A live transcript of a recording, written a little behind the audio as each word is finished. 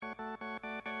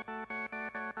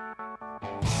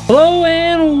Hello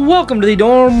and welcome to the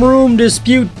Dorm Room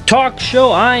Dispute Talk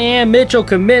Show. I am Mitchell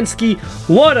Kaminsky.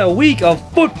 What a week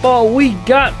of football we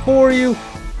got for you.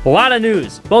 A lot of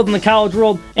news, both in the college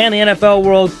world and the NFL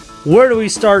world. Where do we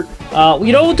start?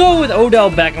 We'll go with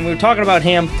Odell Beckham. We were talking about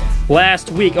him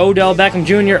last week. Odell Beckham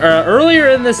Jr. Earlier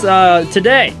in this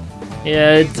today,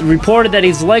 it's reported that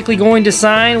he's likely going to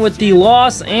sign with the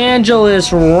Los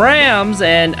Angeles Rams.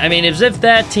 And I mean, as if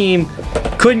that team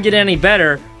couldn't get any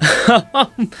better,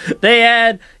 they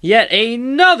had yet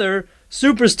another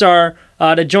superstar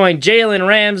to join Jalen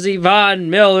Ramsey, Von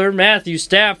Miller, Matthew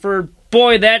Stafford.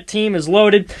 Boy, that team is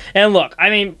loaded. And look, I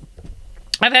mean,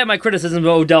 I've had my criticism of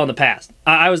Odell in the past.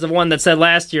 I was the one that said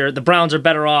last year the Browns are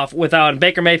better off without him.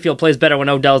 Baker Mayfield plays better when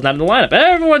Odell's not in the lineup.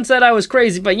 Everyone said I was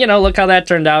crazy, but look how that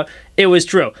turned out. It was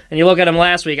true. And you look at him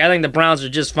last week, I think the Browns are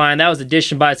just fine. That was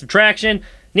addition by subtraction.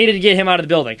 Needed to get him out of the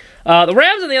building. The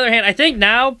Rams, on the other hand, I think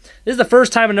now, this is the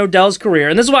first time in Odell's career,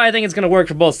 and this is why I think it's going to work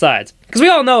for both sides. Because we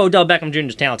all know Odell Beckham Jr.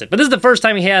 is talented, but this is the first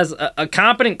time he has a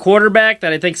competent quarterback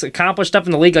that I think's accomplished stuff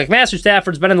in the league. Like Matthew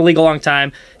Stafford's been in the league a long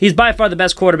time. He's by far the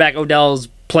best quarterback Odell's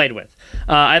played with.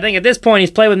 I think at this point,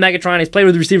 he's played with Megatron, he's played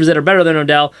with receivers that are better than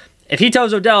Odell. If he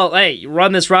tells Odell, hey, you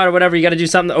run this route or whatever, you got to do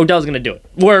something, Odell's going to do it.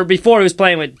 Where before he was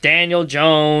playing with Daniel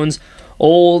Jones,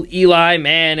 old Eli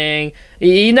Manning.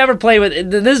 He never played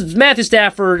with this. Matthew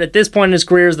Stafford at this point in his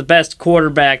career is the best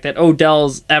quarterback that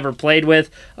Odell's ever played with.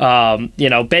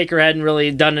 Baker hadn't really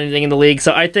done anything in the league,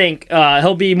 so I think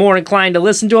he'll be more inclined to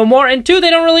listen to him more. And two, they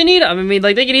don't really need him. I mean,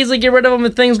 they can easily get rid of him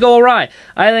if things go awry.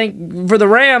 I think for the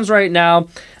Rams right now,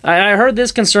 I heard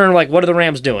this concern, like, what are the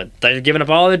Rams doing? They're giving up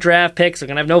all their draft picks. They're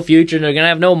gonna have no future. They're gonna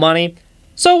have no money.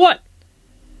 So what?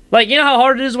 Like, you know how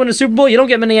hard it is to win a Super Bowl? You don't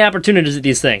get many opportunities at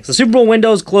these things. The Super Bowl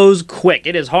windows close quick.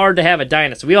 It is hard to have a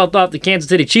dynasty. We all thought the Kansas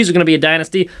City Chiefs were going to be a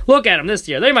dynasty. Look at them this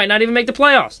year. They might not even make the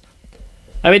playoffs.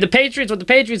 I mean, the Patriots, what the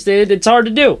Patriots did, it's hard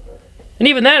to do. And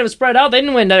even that, it was spread out. They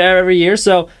didn't win every year.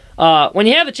 So when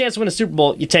you have the chance to win a Super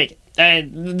Bowl, you take it.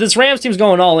 And this Rams team's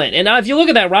going all in. And now if you look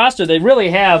at that roster, they really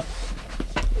have...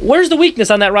 Where's the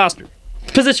weakness on that roster?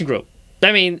 Position group.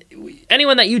 I mean,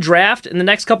 anyone that you draft in the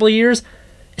next couple of years...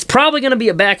 It's probably going to be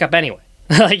a backup anyway.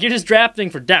 Like, you're just drafting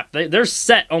for depth. They're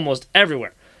set almost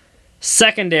everywhere.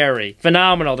 Secondary,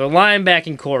 phenomenal. Their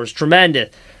linebacking core is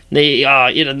tremendous.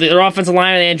 Their offensive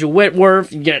line, Andrew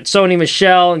Whitworth, you get Sony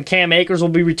Michel, and Cam Akers will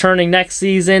be returning next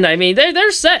season. I mean,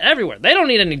 they're set everywhere. They don't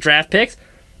need any draft picks.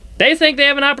 They think they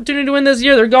have an opportunity to win this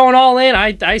year. They're going all in.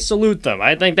 I salute them.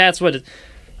 I think that's what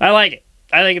I like it.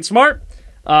 I think it's smart.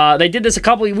 They did this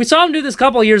we saw them do this a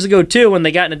couple of years ago too when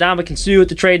they got Ndamukong Suh at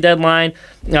the trade deadline,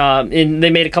 and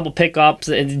they made a couple pickups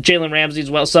and Jalen Ramsey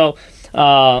as well. So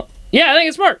I think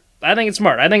it's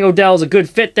smart. I think Odell's a good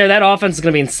fit there. That offense is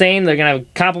going to be insane. They're going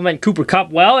to complement Cooper Kupp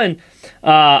well, and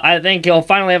I think he'll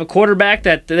finally have a quarterback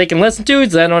that they can listen to.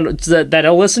 That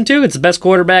he'll listen to. It's the best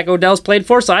quarterback Odell's played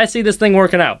for. So I see this thing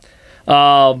working out.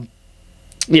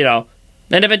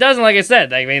 And if it doesn't, like I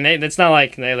said, I mean, it's not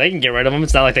like they can get rid of him.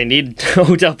 It's not like they need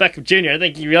Odell Beckham Jr. I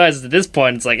think he realizes at this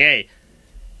point, it's like, hey,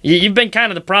 you've been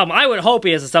kind of the problem. I would hope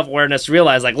he has the self-awareness to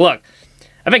realize, like, look,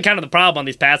 I've been kind of the problem on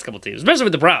these past couple teams, especially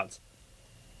with the Browns.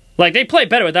 Like, they play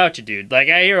better without you, dude. Like,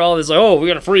 I hear all this, like, oh, we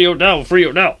got to free Odell. It's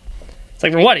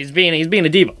like, for what? He's being a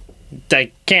diva.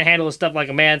 They can't handle his stuff like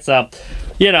a man. So,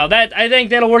 that I think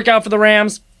that'll work out for the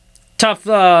Rams. Tough,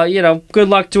 good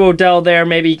luck to Odell there.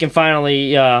 Maybe he can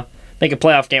finally... make a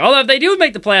playoff game. Although if they do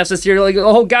make the playoffs this year, like,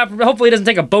 oh God, hopefully he doesn't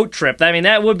take a boat trip. I mean,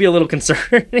 that would be a little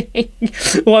concerning.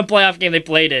 One playoff game they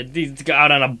played it, he got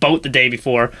out on a boat the day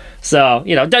before. So,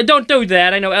 don't do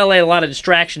that. I know LA, a lot of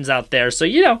distractions out there. So,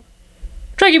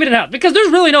 try to keep it in house. Because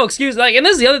there's really no excuse. Like, and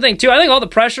this is the other thing, too. I think all the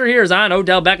pressure here is on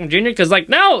Odell Beckham Jr. Because, like,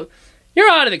 now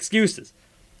you're out of excuses.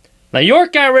 Now,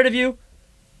 York got rid of you.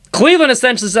 Cleveland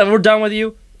essentially said, we're done with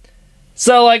you.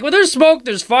 So, like, when there's smoke,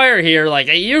 there's fire here. Like,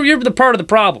 you're the part of the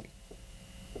problem.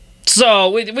 So,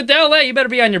 with LA, you better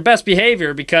be on your best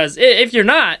behavior, because if you're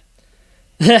not,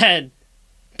 then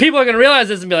people are going to realize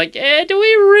this and be like, do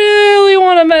we really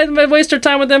want to waste our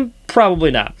time with them?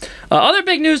 Probably not. Other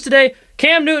big news today,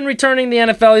 Cam Newton returning to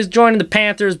the NFL. He's joining the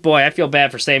Panthers. Boy, I feel bad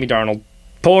for Sammy Darnold.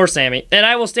 Poor Sammy. And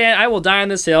I will die on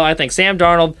this hill. I think Sam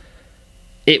Darnold,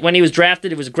 when he was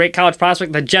drafted, it was a great college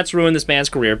prospect. The Jets ruined this man's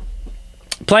career.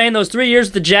 Playing those 3 years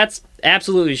with the Jets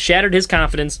absolutely shattered his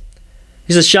confidence.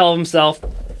 He's a shell of himself.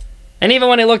 And even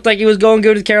when it looked like he was going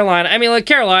good with Carolina, I mean, like,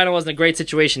 Carolina wasn't a great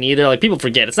situation either. Like, people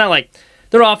forget. It's not like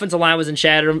their offensive line was in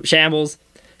shambles.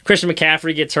 Christian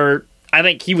McCaffrey gets hurt. I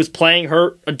think he was playing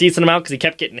hurt a decent amount because he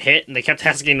kept getting hit and they kept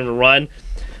asking him to run.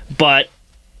 But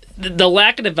the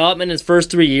lack of development in his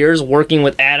first 3 years working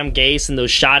with Adam Gase and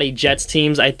those shoddy Jets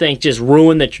teams, I think, just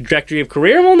ruined the trajectory of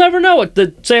career, and we'll never know what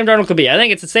the Sam Darnold could be. I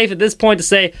think it's safe at this point to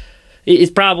say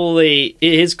it's probably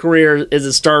his career as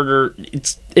a starter.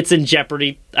 It's in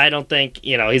jeopardy. I don't think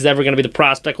he's ever going to be the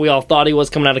prospect we all thought he was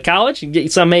coming out of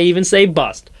college. Some may even say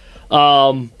bust.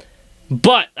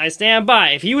 But I stand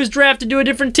by. If he was drafted to a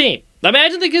different team,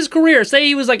 imagine his career. Say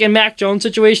he was like in Mac Jones'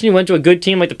 situation. He went to a good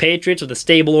team like the Patriots with a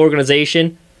stable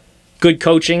organization, good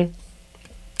coaching.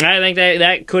 I think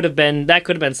that could have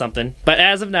been something. But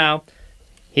as of now,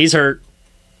 he's hurt.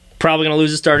 Probably going to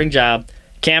lose his starting job.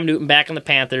 Cam Newton back on the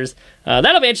Panthers.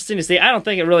 That'll be interesting to see. I don't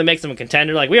think it really makes him a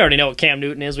contender. Like, we already know what Cam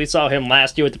Newton is. We saw him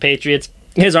last year with the Patriots.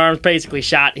 His arm's basically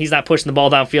shot. He's not pushing the ball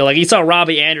downfield. Like, you saw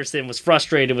Robbie Anderson was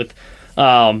frustrated with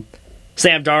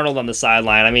Sam Darnold on the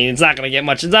sideline. I mean, it's not going to get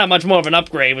much. It's not much more of an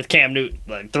upgrade with Cam Newton,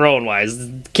 like, throwing-wise.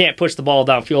 Can't push the ball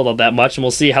downfield all that much, and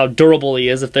we'll see how durable he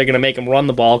is if they're going to make him run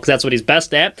the ball, because that's what he's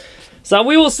best at. So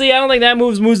we will see. I don't think that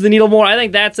moves the needle more. I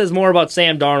think that says more about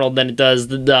Sam Darnold than it does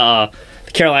the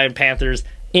Carolina Panthers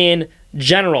in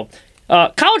general.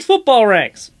 College football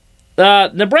ranks.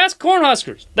 Nebraska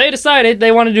Cornhuskers. They decided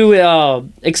they wanted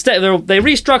to extend. They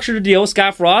restructured the deal with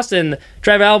Scott Frost, and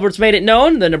Trev Alberts made it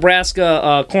known, the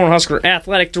Nebraska Cornhusker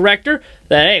athletic director,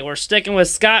 that hey, we're sticking with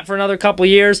Scott for another couple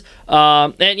years.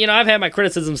 And I've had my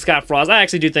criticism of Scott Frost. I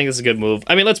actually do think it's a good move.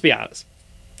 I mean, let's be honest.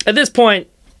 At this point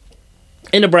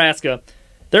in Nebraska,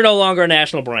 they're no longer a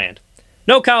national brand.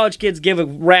 No college kids give a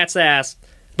rat's ass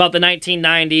about the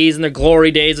 1990s and the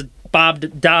glory days of Bob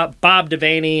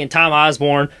Devaney and Tom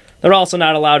Osborne. They're also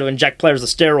not allowed to inject players with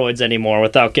steroids anymore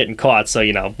without getting caught. So,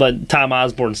 but Tom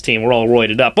Osborne's team were all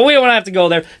roided up. But we don't have to go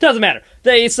there. Doesn't matter.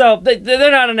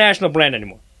 They're not a national brand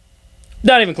anymore.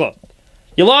 Not even close.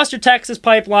 You lost your Texas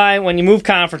pipeline when you moved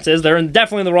conferences. They're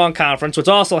definitely in the wrong conference, which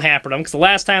also hampered them, because the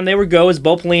last time they were was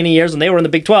Bo Pelini years when they were in the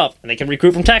Big 12, and they can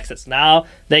recruit from Texas. Now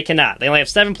they cannot. They only have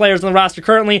 7 players on the roster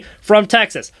currently from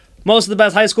Texas. Most of the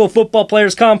best high school football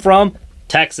players come from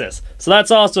Texas. So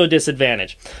that's also a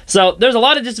disadvantage. So there's a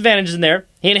lot of disadvantages in there.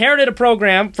 He inherited a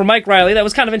program from Mike Riley that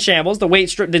was kind of in shambles. The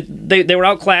weight they were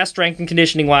outclassed strength and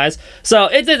conditioning wise. So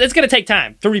it's going to take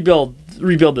time to rebuild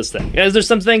this thing. There's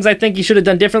some things I think he should have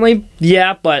done differently.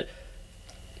 Yeah, but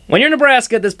when you're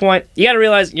Nebraska at this point, you got to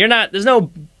realize you're not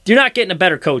getting a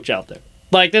better coach out there.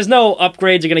 Like, there's no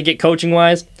upgrades you're going to get coaching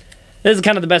wise. This is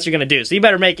kind of the best you're going to do. So you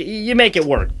better make it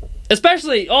work.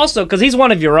 Especially also because he's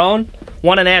one of your own.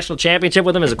 Won a national championship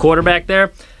with him as a quarterback there.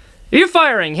 If you're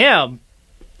firing him,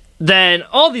 then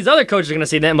all these other coaches are going to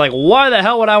see them like, why the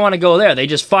hell would I want to go there? They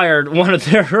just fired one of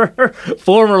their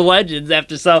former legends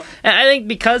after. So and I think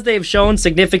because they've shown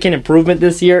significant improvement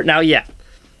this year, now, yeah,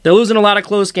 they're losing a lot of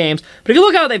close games. But if you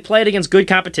look how they played against good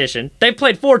competition, they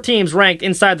played 4 teams ranked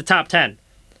inside the top 10.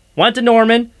 Went to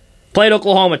Norman, played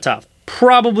Oklahoma tough.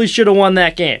 Probably should have won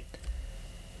that game.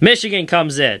 Michigan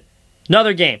comes in.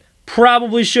 Another game.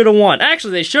 Probably should have won.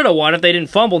 Actually, they should have won if they didn't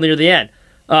fumble near the end.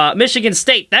 Michigan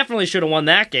State definitely should have won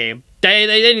that game. They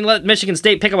didn't let Michigan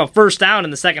State pick up a first down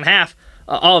in the second half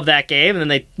of that game, and then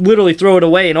they literally throw it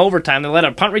away in overtime. They let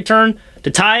a punt return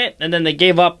to tie it, and then they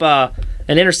gave up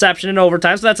an interception in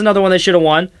overtime, so that's another one they should have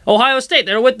won. Ohio State,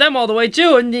 they're with them all the way,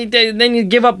 too, and then you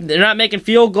give up. They're not making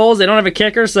field goals. They don't have a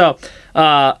kicker, so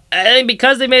I think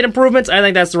because they made improvements, I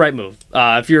think that's the right move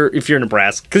if you're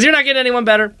Nebraska, because you're not getting anyone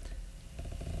better.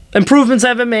 Improvements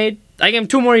have been made. I give him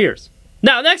 2 more years.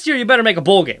 Now, next year, you better make a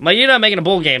bowl game. Like, you're not making a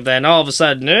bowl game, then all of a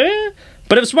sudden,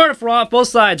 But it was smart for both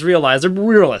sides realize they're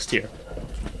realist here.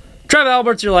 Trev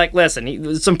Alberts, you're like,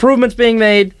 listen, some improvements being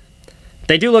made.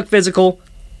 They do look physical.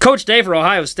 Coach Day for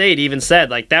Ohio State even said,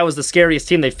 like, that was the scariest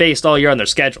team they faced all year on their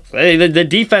schedule. The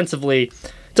defensively,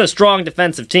 it's a strong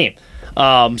defensive team.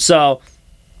 So,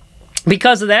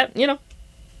 because of that,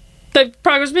 the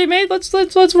progress being made. Let's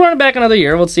run it back another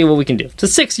year. Let's see what we can do. It's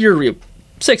a 6-year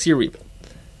rebuild.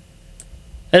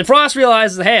 And Frost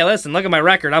realizes, hey, listen, look at my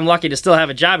record. I'm lucky to still have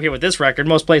a job here with this record.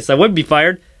 Most places I would be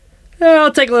fired.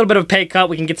 I'll take a little bit of a pay cut.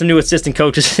 We can get some new assistant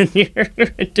coaches in here.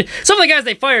 Some of the guys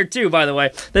they fired too, by the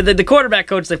way. The quarterback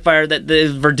coach they fired, the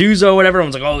Verduzzo, whatever.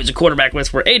 Everyone's like, oh, he's a quarterback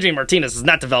whisperer. Adrian Martinez has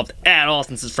not developed at all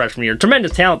since his freshman year.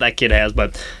 Tremendous talent that kid has,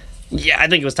 but yeah, I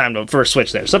think it was time for a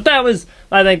switch there. So that was,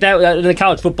 I think that in the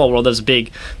college football world, that was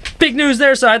big news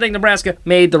there. So I think Nebraska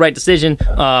made the right decision.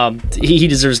 He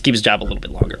deserves to keep his job a little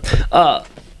bit longer.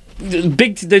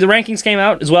 The rankings came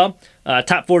out as well.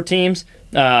 Top 4 teams.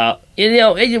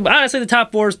 Honestly, the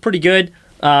top 4 is pretty good.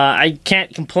 I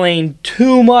can't complain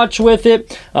too much with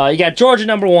it. You got Georgia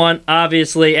number 1,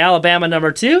 obviously. Alabama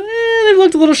number 2. They've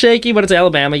looked a little shaky, but it's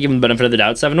Alabama. Give them the benefit of the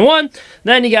doubt. 7-1.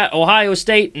 Then you got Ohio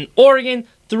State and Oregon.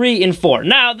 3 and 4.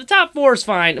 Now, the top 4 is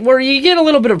fine. Where you get a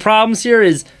little bit of problems here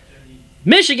is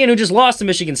Michigan, who just lost to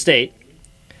Michigan State.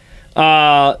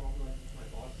 I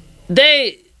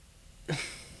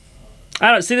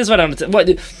don't see this.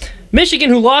 Michigan,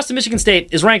 who lost to Michigan State,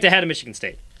 is ranked ahead of Michigan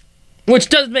State, which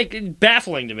does make it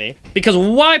baffling to me. Because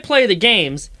why play the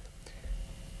games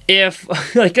if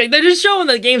like they're just showing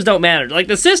that the games don't matter? Like,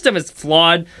 the system is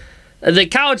flawed. The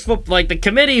college football, like the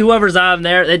committee, whoever's on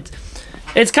there, it's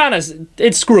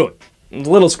screwy. It's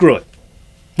a little screwy.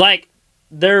 Like,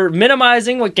 they're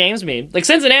minimizing what games mean. Like,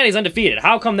 Cincinnati's undefeated.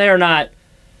 How come they're not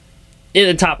in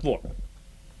the top 4?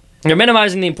 They're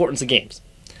minimizing the importance of games.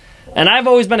 And I've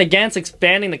always been against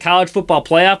expanding the college football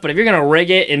playoff, but if you're going to rig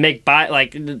it and make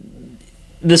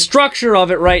the structure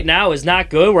of it right now is not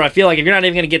good, where I feel like if you're not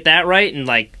even going to get that right and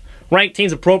like rank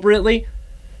teams appropriately,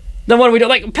 then what do we do?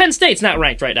 Like, Penn State's not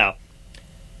ranked right now.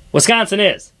 Wisconsin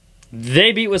is.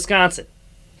 They beat Wisconsin.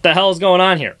 What the hell is going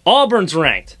on here? Auburn's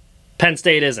ranked. Penn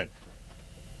State isn't.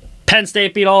 Penn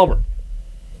State beat Auburn.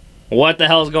 What the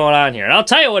hell is going on here? And I'll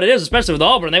tell you what it is, especially with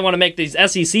Auburn. They want to make these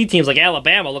SEC teams like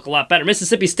Alabama look a lot better.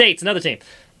 Mississippi State's another team.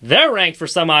 They're ranked for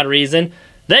some odd reason.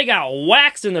 They got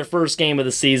waxed in their first game of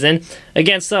the season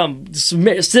against some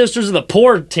Sisters of the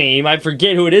Poor team. I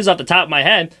forget who it is off the top of my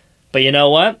head. But you know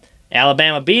what?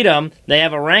 Alabama beat them. They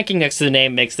have a ranking next to the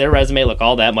name, makes their resume look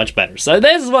all that much better. So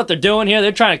this is what they're doing here.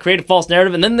 They're trying to create a false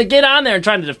narrative, and then they get on there and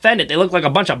trying to defend it. They look like a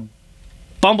bunch of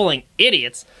bumbling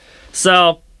idiots.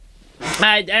 So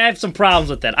I have some problems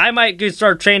with that. I might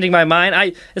start changing my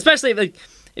mind. Especially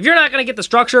if you're not going to get the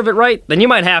structure of it right, then you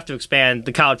might have to expand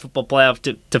the college football playoff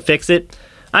to fix it.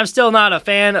 I'm still not a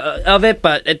fan of it,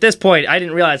 but at this point, I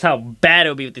didn't realize how bad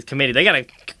it would be with this committee. They got to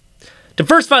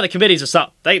diversify the committees or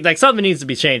something. Something needs to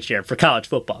be changed here for college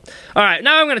football. All right,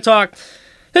 now I'm going to talk.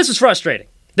 This was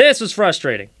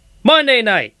frustrating. Monday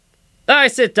night, I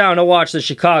sit down to watch the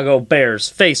Chicago Bears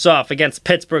face off against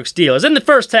Pittsburgh Steelers. In the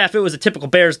first half, it was a typical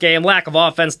Bears game. Lack of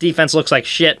offense. Defense looks like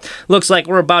shit. Looks like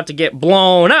we're about to get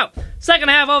blown out. Second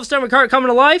half, all of a sudden, McCart coming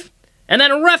to life. And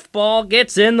then a ref ball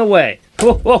gets in the way.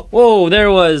 Whoa,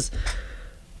 there was...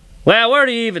 Well, where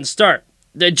do you even start?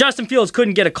 Justin Fields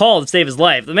couldn't get a call to save his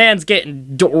life. The man's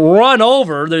getting run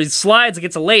over. There's slides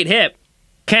against a late hit.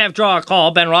 Can't draw a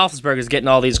call. Ben Roethlisberger's getting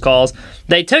all these calls.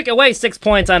 They took away 6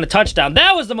 points on a touchdown.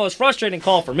 That was the most frustrating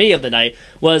call for me of the night,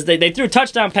 was they threw a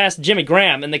touchdown pass to Jimmy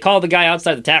Graham, and they called the guy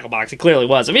outside the tackle box. It clearly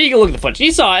was. I mean, you can look at the footage.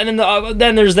 You saw it, and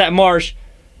then there's that Marsh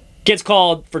gets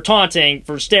called for taunting,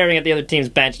 for staring at the other team's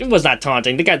bench. It was not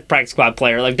taunting. The guy's a practice squad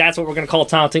player. Like, that's what we're going to call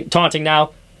taunting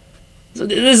now. So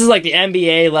this is like the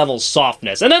NBA level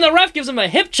softness. And then the ref gives him a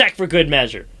hip check for good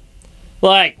measure.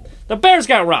 Like, the Bears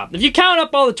got robbed. If you count up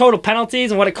all the total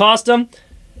penalties and what it cost them,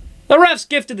 the refs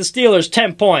gifted the Steelers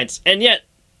 10 points, and yet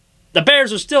the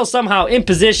Bears are still somehow in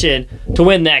position to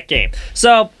win that game.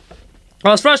 So,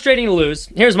 while it's frustrating to lose,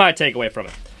 here's my takeaway from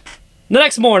it. The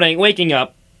next morning, waking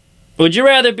up, would you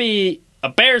rather be a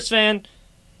Bears fan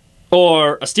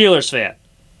or a Steelers fan?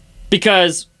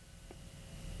 Because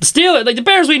the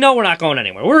Bears, we know we're not going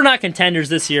anywhere. We're not contenders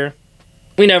this year.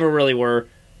 We never really were.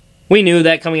 We knew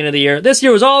that coming into the year. This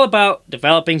year was all about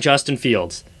developing Justin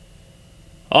Fields.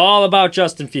 All about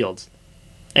Justin Fields.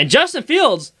 And Justin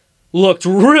Fields looked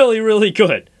really, really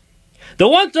good. The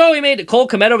one throw he made to Cole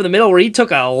Kmet over the middle where he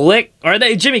took a lick,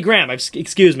 Jimmy Graham,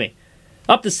 excuse me,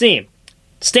 up the seam,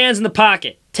 stands in the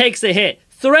pocket, takes the hit,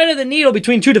 threaded the needle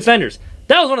between two defenders.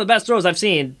 That was one of the best throws I've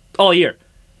seen all year.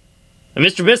 And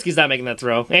Mr. Trubisky's not making that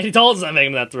throw. Andy Dalton's not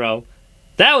making that throw.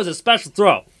 That was a special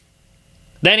throw.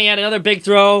 Then he had another big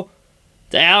throw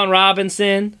to Allen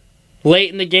Robinson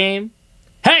late in the game.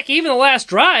 Heck, even the last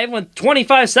drive, when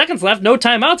 25 seconds left, no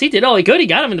timeouts, he did all he could. He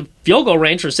got him into field goal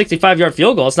range for a 65-yard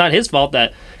field goal. It's not his fault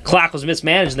that clock was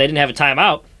mismanaged and they didn't have a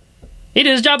timeout. He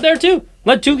did his job there, too.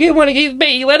 He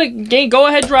let a game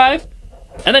go-ahead drive,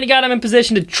 and then he got him in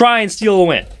position to try and steal a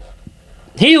win.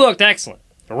 He looked excellent.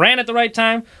 Ran at the right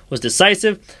time, was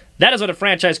decisive. That is what a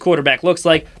franchise quarterback looks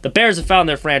like. The Bears have found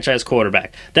their franchise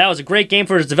quarterback. That was a great game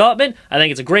for his development. I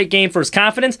think it's a great game for his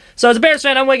confidence. So as a Bears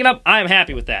fan, I'm waking up, I am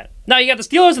happy with that. Now you got the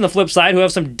Steelers on the flip side who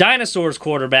have some dinosaurs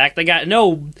quarterback. They got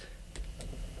no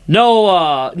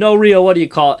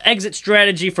real, exit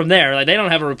strategy from there. Like, they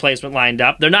don't have a replacement lined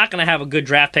up. They're not going to have a good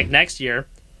draft pick next year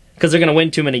because they're going to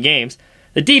win too many games.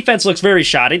 The defense looks very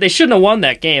shoddy. They shouldn't have won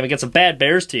that game against a bad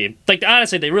Bears team. Like,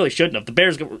 honestly, they really shouldn't have. The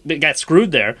Bears got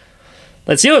screwed there.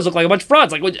 The Steelers look like a bunch of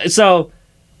frauds. So,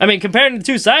 I mean, comparing the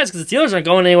two sides, because the Steelers aren't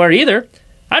going anywhere either,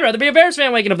 I'd rather be a Bears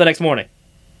fan waking up the next morning.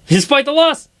 Despite the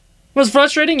loss. It was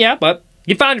frustrating, yeah, but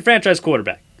you found your franchise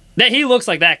quarterback. He looks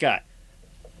like that guy.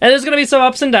 And there's going to be some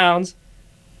ups and downs.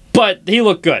 but he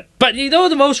looked good. But you know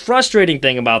the most frustrating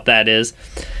thing about that is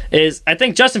I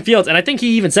think Justin Fields, and I think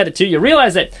he even said it too, you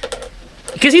realize that,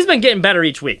 because he's been getting better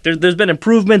each week. There's been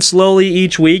improvements slowly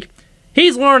each week.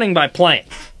 He's learning by playing.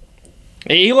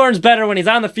 He learns better when he's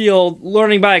on the field,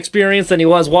 learning by experience, than he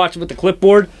was watching with the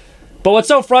clipboard. But what's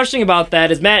so frustrating about that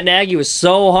is Matt Nagy was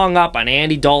so hung up on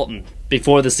Andy Dalton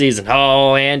before the season.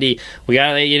 Oh, Andy,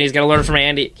 he's got to learn from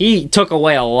Andy. He took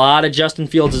away a lot of Justin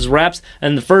Fields' reps,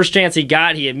 and the first chance he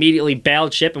got, he immediately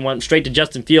bailed ship and went straight to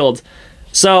Justin Fields.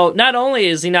 So not only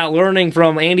is he not learning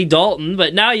from Andy Dalton,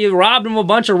 but now you robbed him of a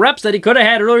bunch of reps that he could have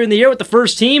had earlier in the year with the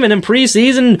first team and in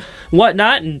preseason and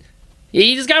whatnot, and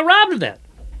he just got robbed of that.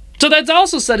 So that's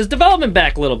also set his development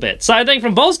back a little bit. So I think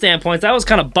from both standpoints, that was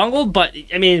kind of bungled, but,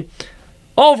 I mean,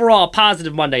 overall,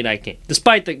 positive Monday night game.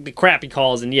 Despite the crappy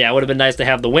calls, and yeah, it would have been nice to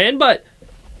have the win, but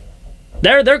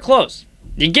they're close.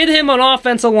 You get him on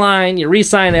offensive line, you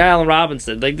re-sign Allen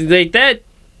Robinson. That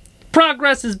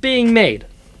progress is being made,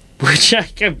 which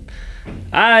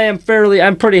I'm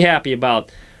pretty happy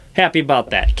about. Happy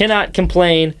about that. Cannot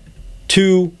complain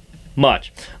too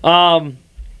much.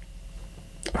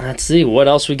 Let's see what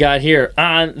else we got here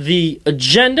on the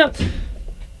agenda.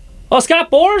 Well,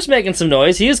 Scott Boras making some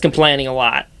noise. He is complaining a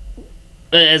lot,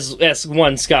 as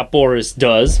one Scott Boras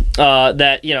does,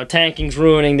 that, you know, tanking's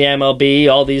ruining the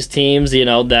MLB. All these teams, you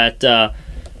know, that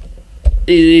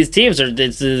these teams they're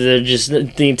just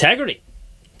the integrity.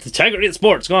 The integrity of the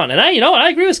sport's gone. And I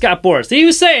agree with Scott Boras. He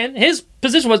was saying his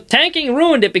position was tanking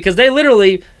ruined it because they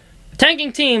literally,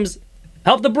 tanking teams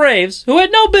helped the Braves, who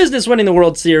had no business winning the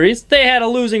World Series. They had a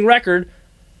losing record.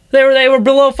 They were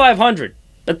below 500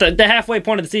 at the halfway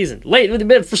point of the season.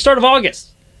 Late, for start of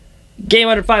August. Game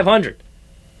under 500.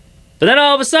 But then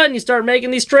all of a sudden, you start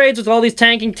making these trades with all these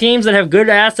tanking teams that have good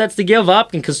assets to give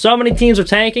up. And because so many teams are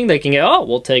tanking, they can go,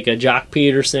 we'll take a Jock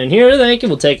Peterson here, thank you.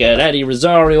 We'll take an Eddie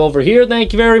Rosario over here,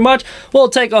 thank you very much. We'll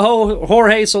take a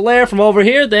Jorge Soler from over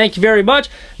here, thank you very much.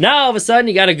 Now all of a sudden,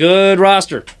 you got a good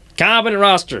roster. Competent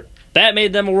roster. That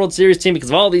made them a World Series team because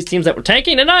of all these teams that were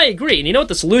tanking, and I agree. And you know what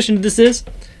the solution to this is?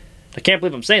 I can't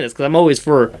believe I'm saying this because I'm always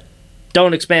for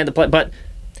don't expand the play, but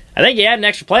I think you add an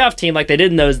extra playoff team like they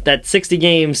did in that 60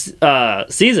 games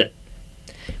season.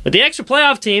 With the extra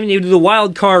playoff team, and you do the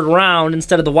wild card round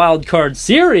instead of the wild card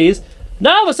series.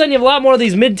 Now all of a sudden you have a lot more of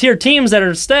these mid-tier teams that are,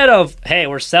 instead of, hey,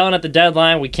 we're selling at the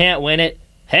deadline, we can't win it.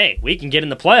 Hey, we can get in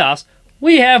the playoffs.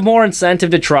 We have more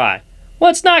incentive to try.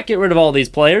 Let's not get rid of all these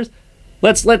players.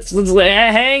 Let's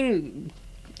hang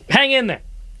in there.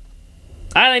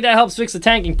 I think that helps fix the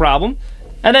tanking problem.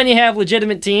 And then you have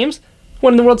legitimate teams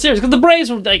winning the World Series. Because the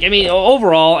Braves were,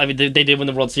 overall, they did win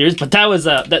the World Series, but that was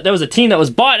a team that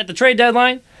was bought at the trade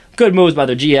deadline. Good moves by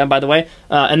their GM, by the way.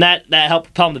 And that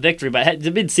helped propel them to victory. But the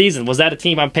mid-season, was that a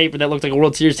team on paper that looked like a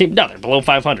World Series team? No, they're below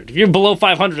 500. If you're below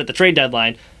 500 at the trade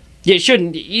deadline,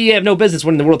 you have no business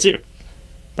winning the World Series.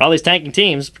 But all these tanking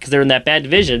teams, because they're in that bad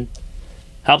division,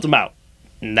 helped them out.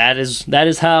 And that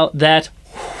is how that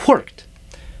worked.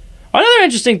 Another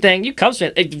interesting thing, you Cubs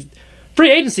fans,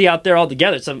 free agency out there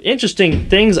altogether, some interesting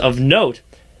things of note.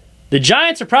 The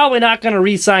Giants are probably not going to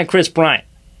re-sign Chris Bryant.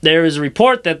 There is a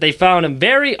report that they found him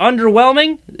very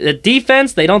underwhelming at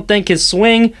defense. They don't think his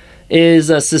swing is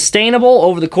sustainable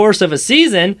over the course of a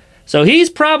season. So he's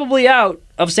probably out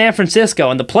of San Francisco.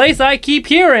 And the place I keep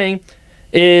hearing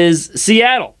is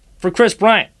Seattle for Chris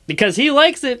Bryant because he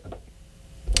likes it.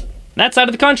 That side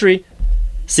of the country,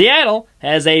 Seattle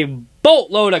has a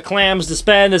boatload of clams to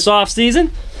spend this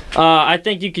offseason. I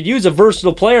think you could use a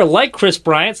versatile player like Chris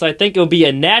Bryant, so I think it would be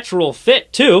a natural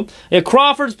fit, too.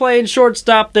 Crawford's playing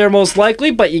shortstop there most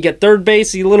likely, but you get third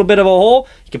base, a little bit of a hole.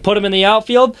 You can put him in the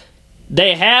outfield.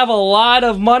 They have a lot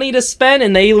of money to spend,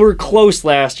 and they were close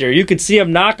last year. You could see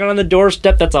them knocking on the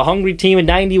doorstep. That's a hungry team, a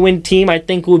 90-win team I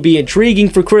think would be intriguing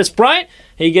for Chris Bryant.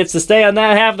 He gets to stay on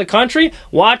that half of the country.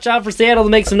 Watch out for Seattle to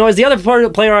make some noise. The other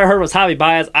player I heard was Javi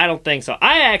Baez. I don't think so.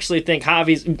 I actually think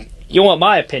Javi's... You want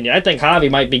my opinion? I think Javi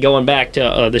might be going back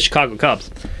to the Chicago Cubs.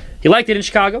 He liked it in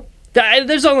Chicago.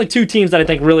 There's only two teams that I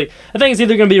think really... I think it's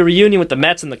either going to be a reunion with the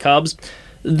Mets and the Cubs.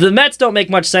 The Mets don't make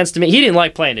much sense to me. He didn't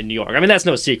like playing in New York. I mean, that's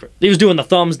no secret. He was doing the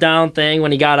thumbs down thing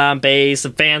when he got on base. The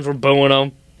fans were booing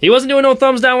him. He wasn't doing no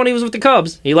thumbs down when he was with the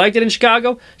Cubs. He liked it in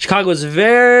Chicago. Chicago was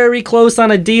very close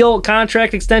on a deal,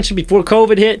 contract extension before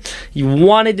COVID hit. He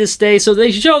wanted to stay, so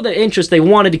they showed the interest. They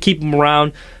wanted to keep him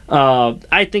around.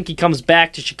 I think he comes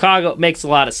back to Chicago. It makes a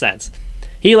lot of sense.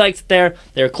 He likes it there.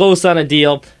 They're close on a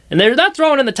deal. And they're not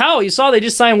throwing in the towel. You saw they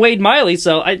just signed Wade Miley,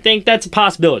 so I think that's a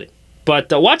possibility.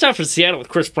 But watch out for Seattle with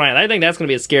Chris Bryant. I think that's going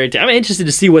to be a scary team. I'm interested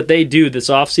to see what they do this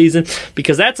offseason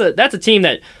because that's a team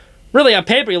that really on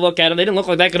paper you look at them, they didn't look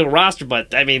like that good of a roster,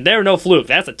 but I mean, they're no fluke.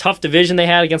 That's a tough division they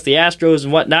had against the Astros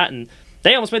and whatnot, and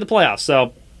they almost made the playoffs.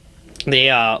 So,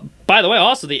 by the way,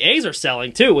 also the A's are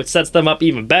selling too, which sets them up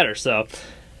even better. So,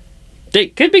 they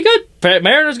could be good.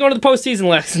 Mariners going to the postseason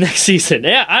next season.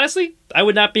 Yeah, honestly,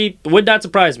 would not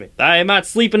surprise me. I am not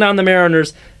sleeping on the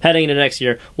Mariners heading into next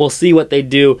year. We'll see what they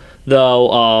do,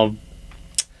 though.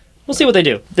 We'll see what they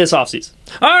do this offseason.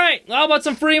 All right, how about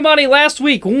some free money? Last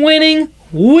week, winning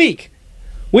week.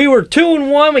 We were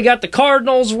 2-1. We got the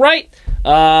Cardinals right.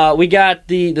 We got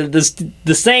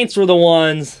the Saints were the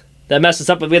ones that messed us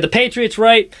up. But we had the Patriots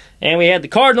right, and we had the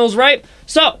Cardinals right.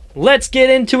 So let's get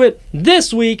into it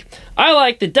this week. I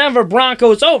like the Denver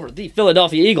Broncos over the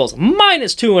Philadelphia Eagles,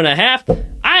 -2.5.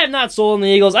 I have not sold on the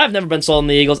Eagles. I've never been sold on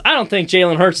the Eagles. I don't think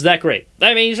Jalen Hurts is that great.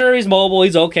 I mean, sure, he's mobile.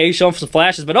 He's okay. He's showing some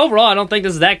flashes. But overall, I don't think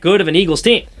this is that good of an Eagles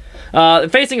team.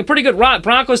 Facing a pretty good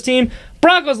Broncos team.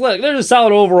 Broncos, look, they're a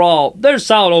solid overall. They're a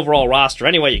solid overall roster.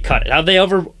 Any way you cut it. Have they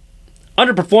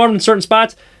underperformed in certain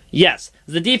spots? Yes.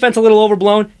 Is the defense a little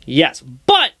overblown? Yes.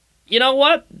 But, you know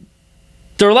what?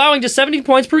 They're allowing just 70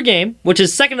 points per game, which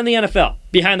is second in the NFL,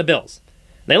 behind the Bills.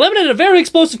 They limited a very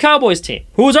explosive Cowboys team,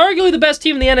 who was arguably the best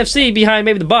team in the NFC behind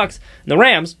maybe the Bucs and the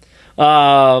Rams.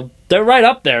 They're right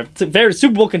up there. It's a very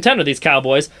Super Bowl contender, these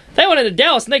Cowboys. They went into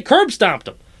Dallas and they curb stomped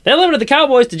them. They limited the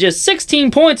Cowboys to just 16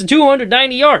 points and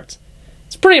 290 yards.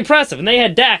 It's pretty impressive, and they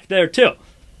had Dak there too.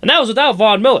 And that was without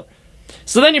Von Miller.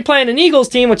 So then you're playing an Eagles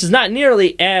team, which is not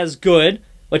nearly as good,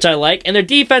 which I like, and their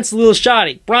defense is a little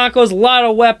shoddy. Broncos, a lot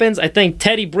of weapons. I think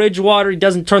Teddy Bridgewater, he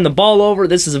doesn't turn the ball over.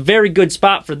 This is a very good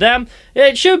spot for them.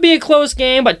 It should be a close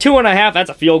game, but 2.5, that's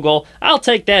a field goal. I'll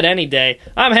take that any day.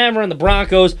 I'm hammering the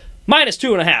Broncos,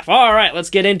 -2.5. All right, let's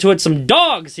get into it. Some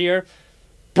dogs here.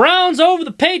 Browns over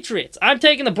the Patriots. I'm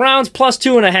taking the Browns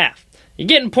 +2.5. You're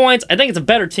getting points. I think it's a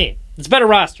better team. It's a better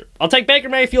roster. I'll take Baker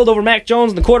Mayfield over Mac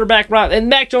Jones and the quarterback. And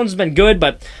Mac Jones has been good,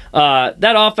 but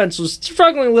that offense was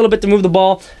struggling a little bit to move the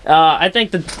ball. I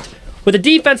think that with the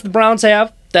defense the Browns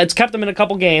have, that's kept them in a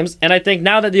couple games, and I think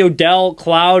now that the Odell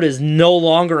cloud is no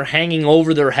longer hanging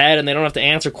over their head and they don't have to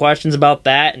answer questions about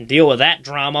that and deal with that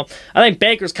drama, I think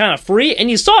Baker's kind of free, and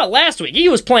you saw it last week. He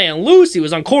was playing loose. He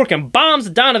was uncorking bombs to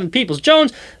Donovan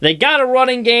Peoples-Jones. They got a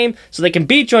running game, so they can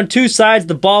beat you on two sides of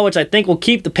the ball, which I think will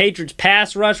keep the Patriots'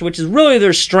 pass rush, which is really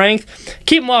their strength.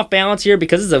 Keep them off balance here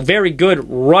because it's a very good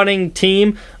running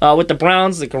team with the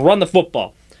Browns that can run the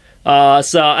football.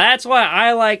 So that's why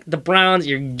I like the Browns.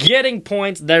 You're getting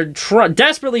points. They're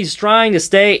desperately trying to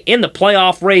stay in the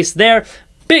playoff race there.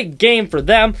 Big game for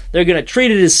them. They're going to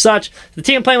treat it as such. The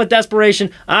team playing with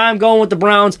desperation. I'm going with the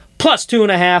Browns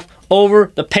 +2.5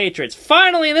 over the Patriots.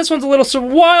 Finally, and this one's a little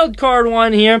wild card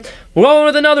one here, we're going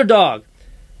with another dog.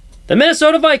 The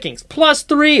Minnesota Vikings,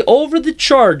 +3 over the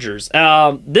Chargers.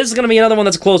 This is going to be another one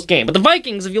that's a close game. But the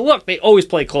Vikings, if you look, they always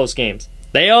play close games.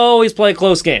 They always play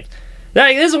close games.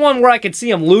 This is one where I could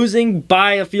see them losing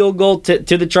by a field goal to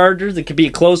the Chargers. It could be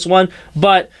a close one.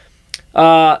 But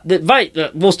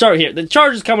we'll start here. The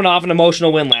Chargers coming off an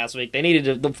emotional win last week. They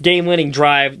needed the game-winning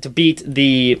drive to beat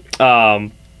the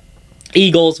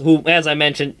Eagles, who, as I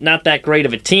mentioned, not that great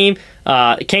of a team.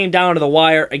 It came down to the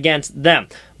wire against them.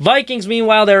 Vikings,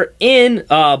 meanwhile, they're in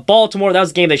Baltimore. That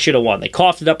was a game they should have won. They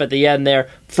coughed it up at the end there.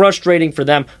 Frustrating for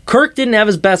them. Kirk didn't have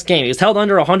his best game. He was held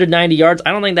under 190 yards.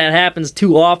 I don't think that happens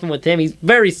too often with him. He's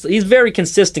very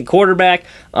consistent quarterback.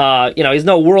 He's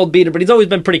no world beater, but he's always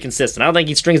been pretty consistent. I don't think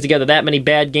he strings together that many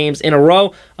bad games in a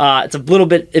row. It's a little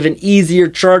bit of an easier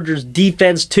Chargers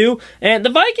defense too. And the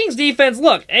Vikings defense,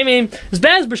 look, I mean, as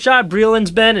bad as Bashaud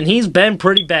Breeland's been, and he's been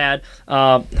pretty bad.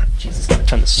 Jesus, I'm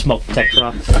trying to smoke detector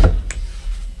off.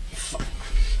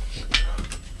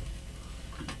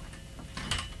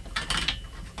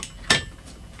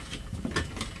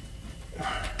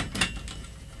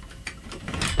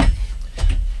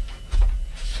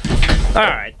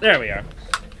 Alright, there we are.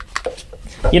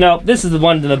 You know, this is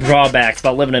one of the drawbacks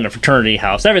about living in a fraternity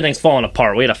house. Everything's falling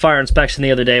apart. We had a fire inspection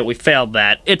the other day. We failed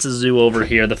that. It's a zoo over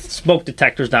here. The smoke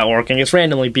detector's not working. It's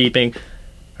randomly beeping.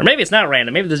 Or maybe it's not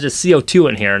random. Maybe there's just CO2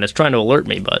 in here and it's trying to alert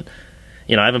me, but,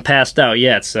 I haven't passed out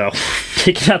yet, so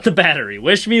taking out the battery.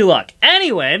 Wish me luck.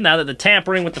 Anyway, now that the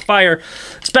tampering with the fire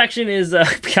inspection is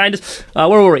kind of... where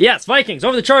were we? Yes, Vikings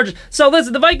over the Chargers. So,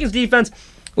 listen, the Vikings defense...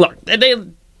 Look,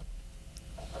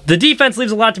 the defense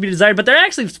leaves a lot to be desired, but they're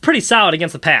actually pretty solid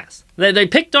against the pass. They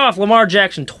picked off Lamar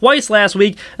Jackson twice last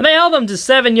week, and they held him to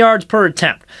 7 yards per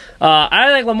attempt.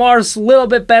 I think Lamar's a little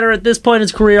bit better at this point in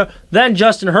his career than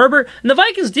Justin Herbert. And the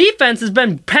Vikings defense has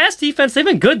been, pass defense, they've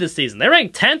been good this season. They're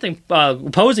ranked 10th in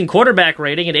opposing quarterback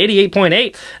rating at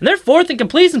 88.8, and they're 4th in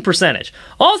completion percentage.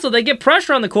 Also, they get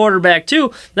pressure on the quarterback,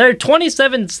 too. Their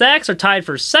 27 sacks are tied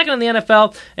for 2nd in the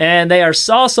NFL, and they are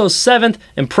also 7th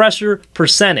in pressure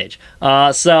percentage.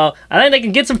 So I think they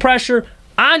can get some pressure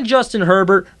on Justin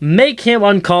Herbert, make him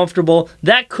uncomfortable.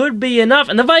 That could be enough.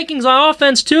 And the Vikings on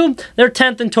offense, too, they're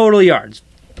 10th in total yards.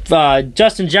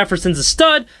 Justin Jefferson's a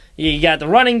stud. You got the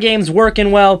running games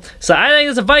working well. So I think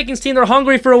it's a Vikings team. They're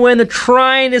hungry for a win. They're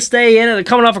trying to stay in it. They're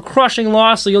coming off a crushing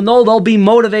loss, so you'll know they'll be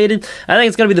motivated. I think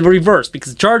it's going to be the reverse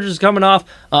because the Chargers coming off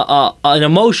an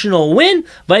emotional win.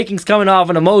 Vikings coming off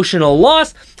an emotional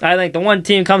loss. I think the one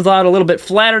team comes out a little bit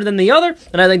flatter than the other,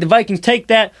 and I think the Vikings take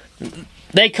that.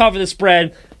 They cover the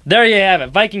spread. There you have it.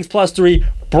 Vikings +3,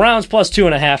 Browns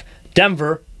 +2.5,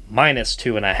 Denver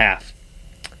 -2.5.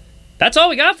 That's all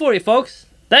we got for you, folks.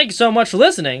 Thank you so much for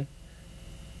listening.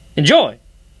 Enjoy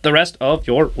the rest of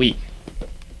your week.